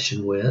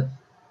profession with,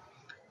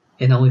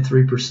 and only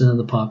 3% of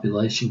the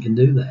population can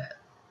do that.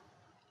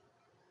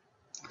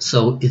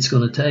 So it's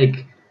going to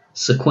take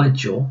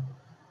sequential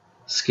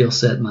skill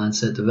set,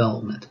 mindset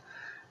development.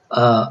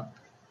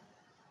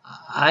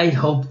 I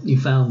hope you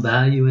found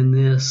value in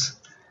this.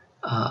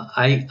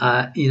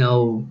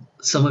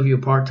 Some of you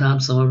are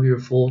part-time, some of you are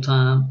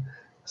full-time.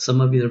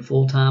 Some of you that are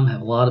full-time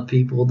have a lot of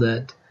people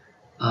that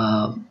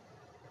on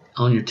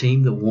your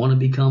team that want to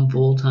become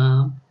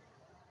full-time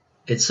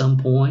at some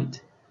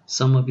point.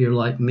 Some of you are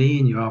like me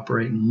and you're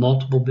operating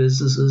multiple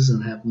businesses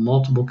and have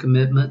multiple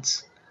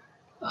commitments.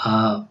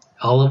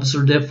 All of us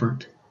are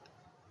different.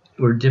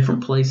 We're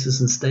different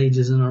places and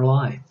stages in our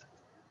life.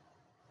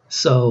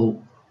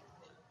 So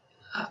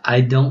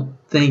I don't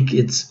think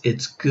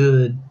it's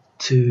good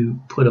to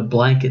put a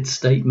blanket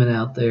statement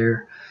out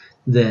there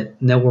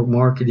that network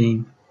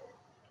marketing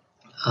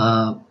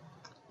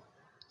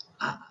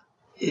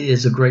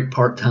is a great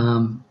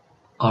part-time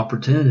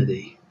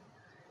opportunity.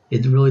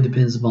 It really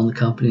depends upon the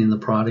company and the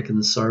product and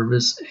the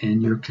service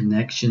and your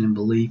connection and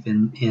belief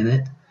in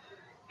it,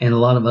 and a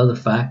lot of other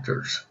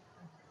factors.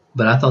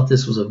 But I thought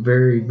this was a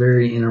very,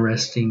 very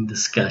interesting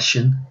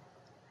discussion.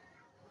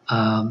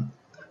 I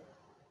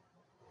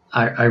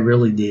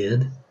really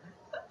did.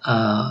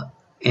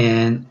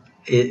 And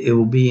it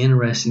will be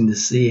interesting to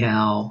see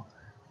how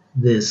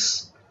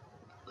this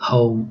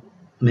whole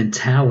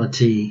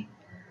mentality,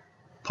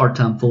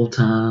 part-time,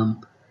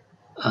 full-time,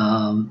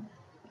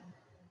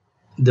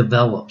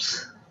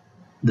 develops.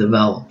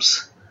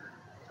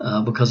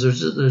 Because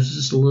there's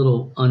just a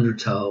little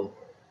undertow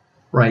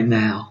right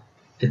now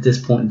at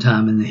this point in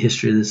time in the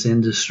history of this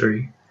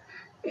industry.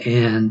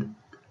 And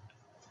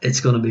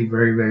it's going to be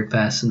very, very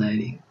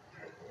fascinating.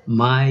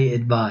 My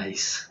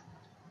advice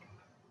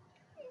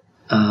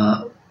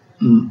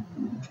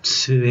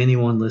to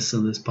anyone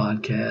listening to this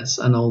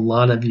podcast, I know a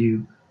lot of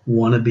you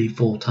want to be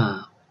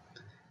full-time.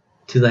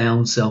 To their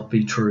own self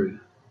be true.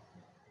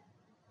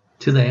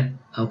 To that,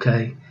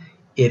 okay?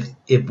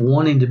 If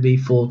wanting to be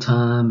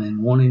full-time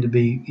and wanting to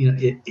be,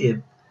 if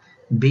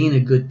being a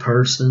good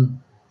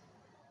person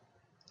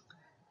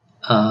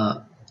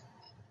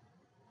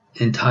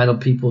entitle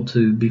people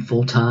to be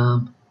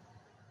full-time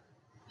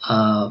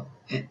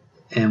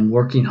and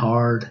working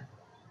hard,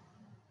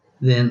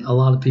 then a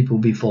lot of people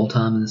will be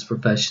full-time in this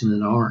profession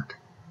that aren't.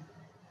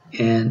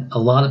 And a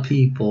lot of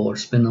people are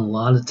spending a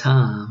lot of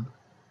time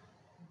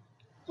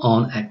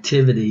on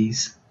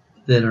activities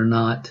that are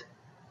not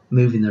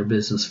moving their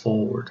business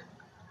forward.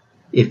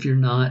 If you're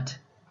not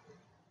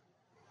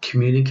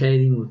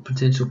communicating with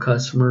potential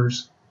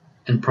customers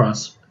and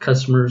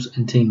customers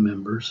and team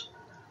members,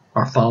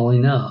 or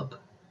following up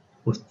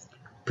with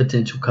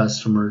potential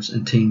customers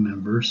and team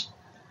members,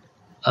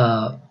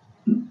 and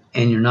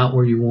you're not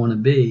where you want to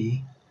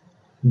be,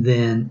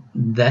 then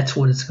that's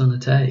what it's going to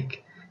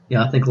take.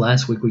 I think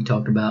last week we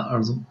talked about,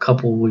 or a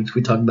couple of weeks,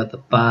 we talked about the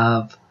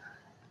five,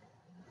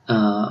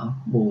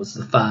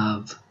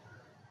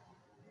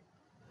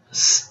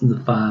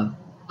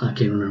 I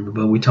can't remember,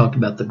 but we talked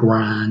about the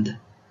grind,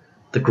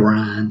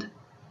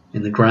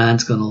 and the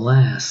grind's going to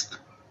last,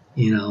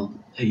 a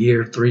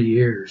year, 3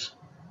 years,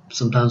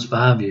 sometimes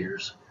 5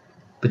 years.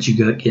 But you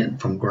got to get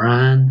from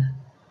grind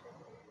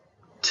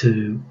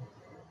to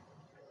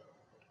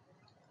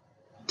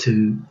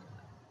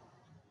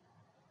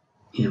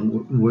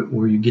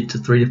where you get to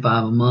 3 to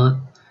 5 a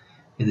month,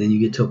 and then you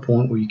get to a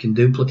point where you can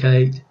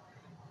duplicate,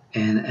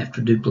 and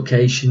after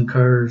duplication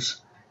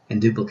occurs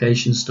and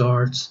duplication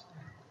starts,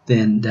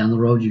 then down the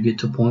road you get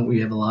to a point where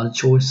you have a lot of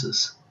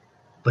choices.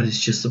 But it's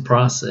just a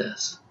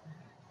process.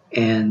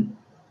 And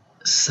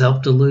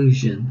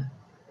self-delusion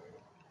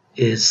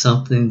is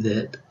something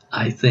that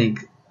I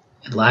think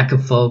lack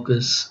of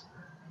focus,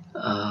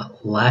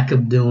 lack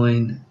of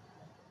doing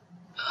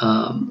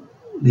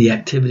the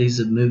activities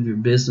that move your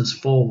business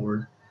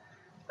forward,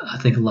 I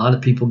think a lot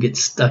of people get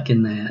stuck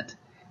in that,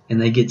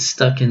 and they get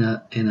stuck in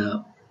a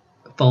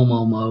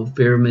FOMO mode,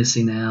 fear of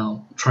missing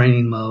out,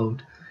 training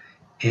mode,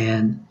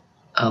 and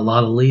a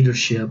lot of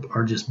leadership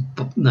are just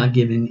not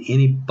giving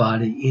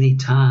anybody any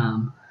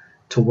time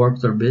to work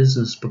their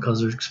business because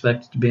they're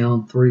expected to be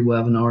on 3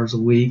 webinars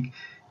a week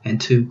and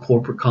 2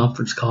 corporate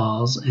conference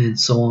calls and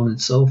so on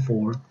and so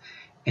forth.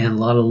 And a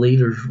lot of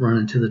leaders run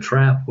into the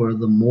trap where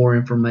the more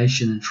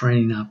information and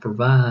training I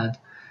provide,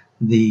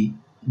 the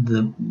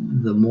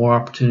more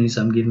opportunities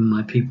I'm giving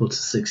my people to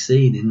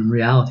succeed. And in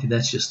reality,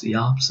 that's just the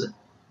opposite.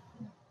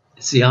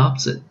 It's the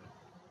opposite.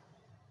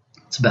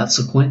 It's about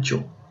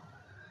sequential.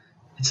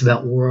 It's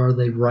about where are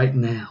they right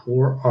now?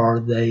 Where are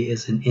they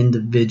as an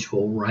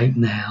individual right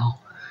now?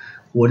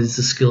 What is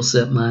the skill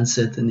set,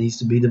 mindset that needs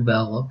to be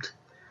developed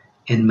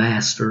and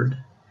mastered?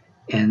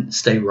 And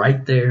stay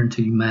right there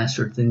until you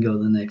master it, then go to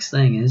the next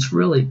thing. And it's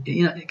really,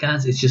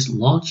 guys, it's just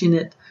launching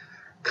it,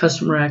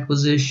 customer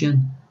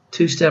acquisition,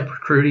 2-step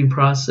recruiting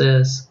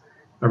process,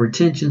 a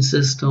retention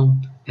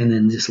system, and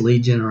then just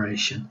lead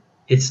generation.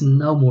 It's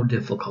no more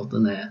difficult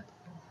than that.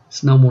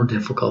 It's no more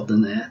difficult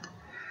than that.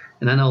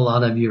 And I know a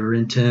lot of you are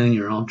in tune,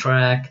 you're on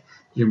track,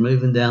 you're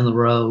moving down the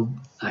road.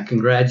 I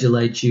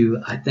congratulate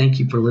you. I thank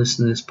you for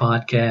listening to this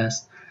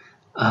podcast.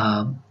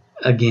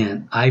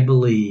 Again, I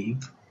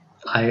believe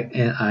that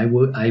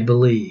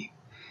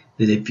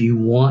if you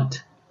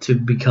want to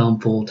become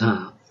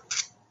full-time,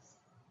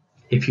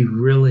 if you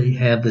really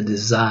have the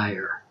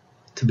desire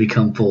to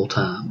become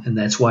full-time, and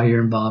that's why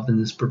you're involved in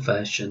this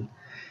profession,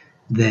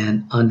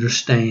 then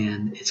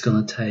understand it's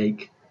going to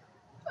take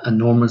an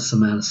enormous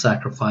amount of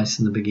sacrifice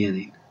in the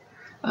beginning.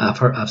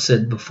 I've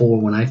said before,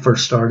 when I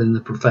first started in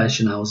the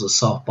profession, I was a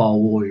softball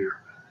warrior.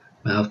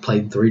 I've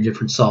played in 3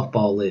 different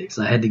softball leagues,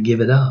 and I had to give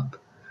it up.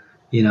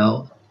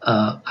 The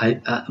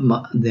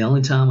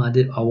only time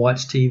I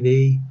watched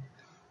TV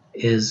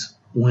is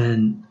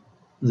when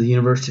the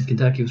University of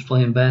Kentucky was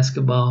playing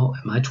basketball,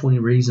 and my 20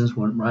 Reasons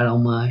went right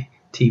on my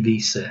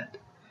TV set.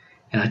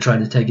 And I tried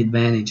to take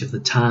advantage of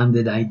the time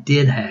that I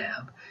did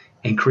have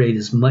and create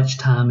as much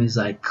time as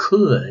I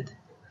could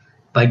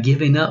by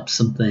giving up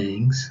some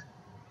things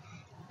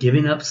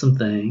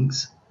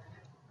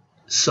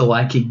so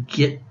I could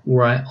get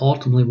where I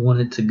ultimately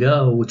wanted to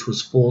go, which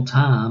was full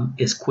time,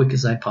 as quick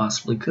as I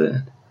possibly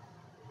could.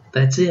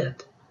 That's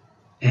it.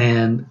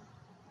 And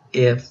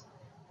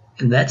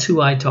that's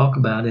who I talk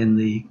about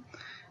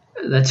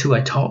that's who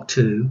I talk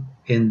to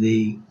in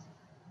the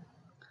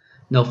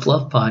No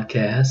Fluff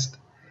podcast.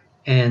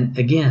 And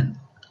again,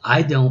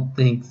 I don't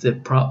think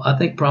that, I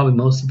think probably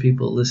most of the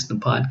people that listen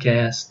to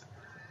podcasts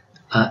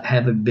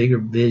have a bigger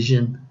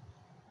vision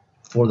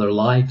for their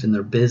life and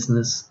their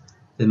business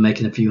than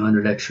making a few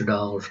 $100 extra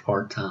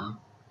part-time.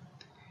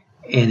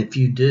 And if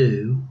you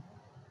do,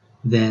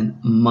 then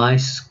my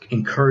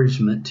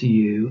encouragement to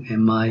you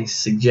and my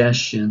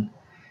suggestion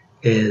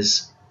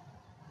is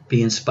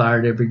be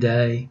inspired every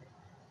day,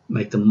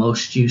 make the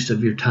most use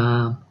of your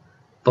time,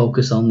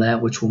 focus on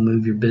that which will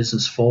move your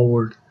business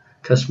forward,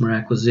 customer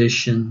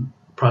acquisition,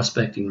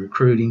 prospecting,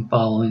 recruiting,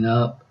 following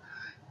up,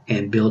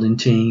 and building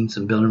teams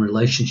and building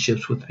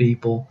relationships with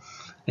people.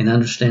 And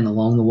understand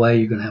along the way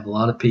you're going to have a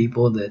lot of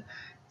people that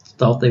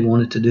thought they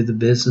wanted to do the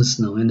business,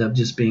 and they'll end up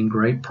just being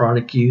great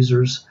product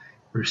users.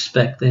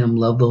 Respect them,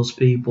 love those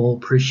people,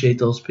 appreciate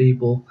those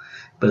people.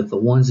 But if the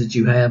ones that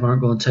you have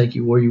aren't going to take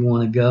you where you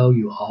want to go,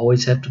 you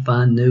always have to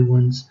find new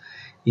ones.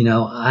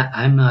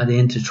 I'm not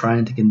into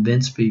trying to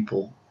convince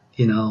people,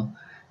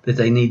 that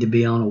they need to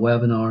be on a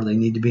webinar, they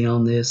need to be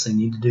on this, they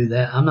need to do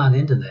that. I'm not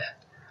into that.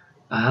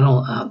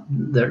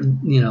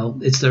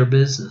 It's their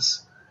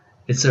business.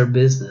 It's their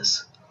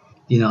business.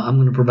 I'm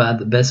going to provide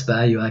the best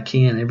value I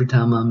can every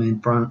time I'm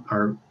in front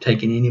or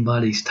taking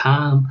anybody's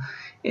time.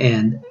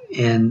 And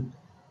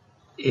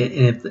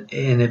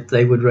if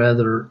they would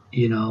rather,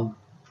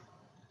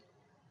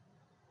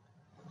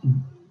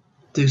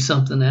 do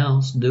something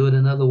else, do it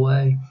another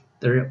way.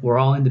 We're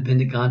all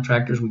independent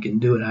contractors. We can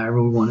do it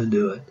however we want to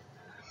do it.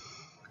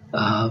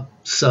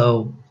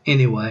 So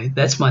anyway,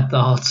 that's my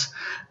thoughts.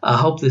 I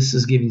hope this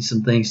is giving you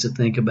some things to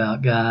think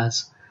about,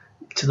 guys.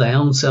 To thy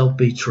own self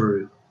be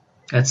true.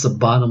 That's the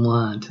bottom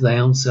line. To thy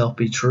own self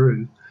be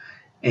true.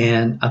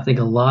 And I think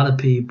a lot of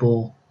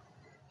people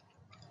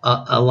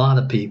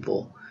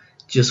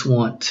just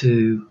want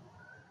to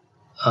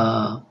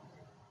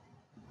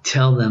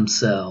tell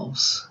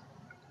themselves,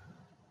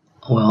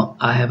 well,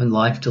 I have a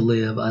life to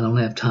live. I don't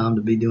have time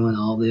to be doing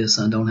all this.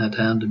 I don't have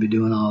time to be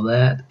doing all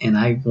that. And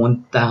I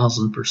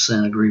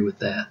 1,000% agree with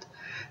that.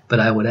 But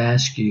I would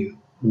ask you,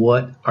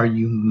 what are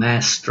you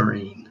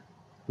mastering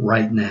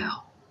right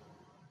now?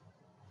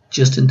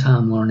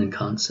 Just-in-time learning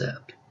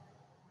concept.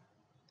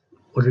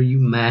 What are you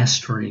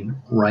mastering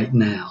right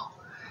now?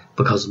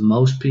 Because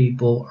most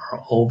people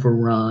are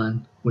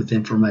overrun with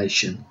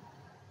information.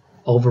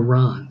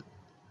 Overrun.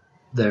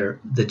 They're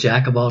the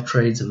jack of all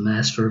trades and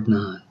master of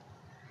none.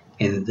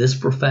 And in this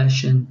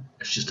profession,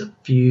 there's just a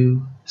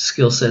few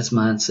skill sets,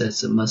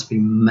 mindsets that must be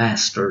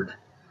mastered.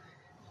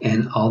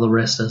 And all the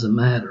rest doesn't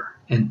matter.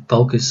 And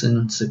focusing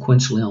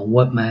sequentially on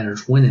what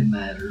matters when it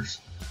matters.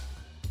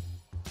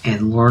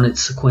 And learn it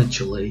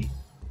sequentially.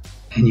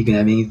 And you can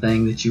have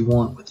anything that you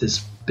want with this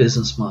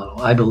business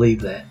model. I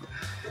believe that.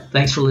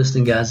 Thanks for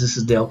listening, guys. This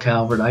is Dale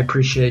Calvert. I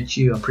appreciate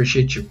you. I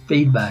appreciate your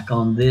feedback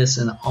on this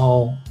and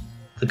all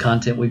the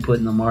content we put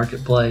in the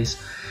marketplace.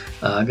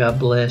 God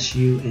bless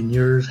you and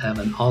yours. Have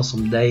an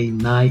awesome day,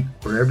 night,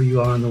 wherever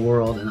you are in the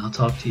world. And I'll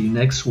talk to you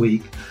next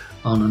week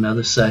on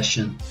another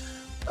session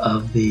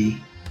of the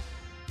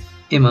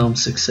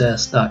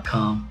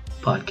MLMSuccess.com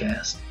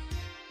podcast.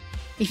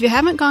 If you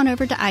haven't gone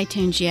over to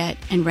iTunes yet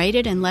and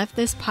rated and left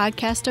this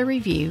podcast a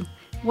review,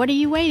 what are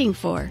you waiting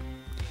for?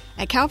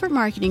 At Calvert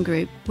Marketing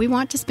Group, we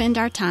want to spend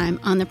our time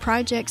on the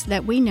projects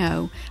that we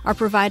know are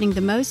providing the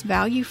most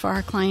value for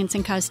our clients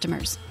and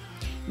customers.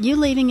 You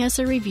leaving us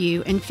a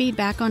review and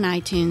feedback on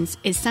iTunes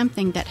is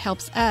something that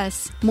helps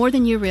us more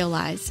than you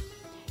realize.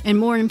 And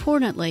more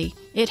importantly,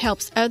 it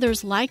helps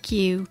others like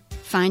you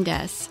find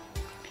us.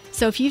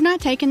 So if you've not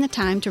taken the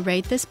time to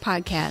rate this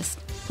podcast,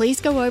 please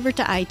go over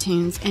to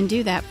iTunes and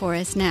do that for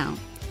us now.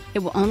 It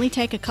will only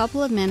take a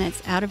couple of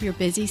minutes out of your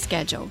busy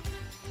schedule.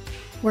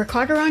 Work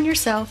harder on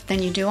yourself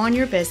than you do on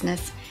your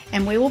business,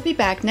 and we will be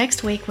back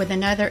next week with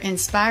another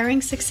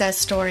inspiring success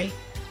story,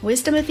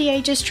 wisdom of the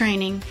ages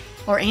training,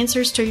 or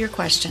answers to your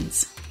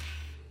questions.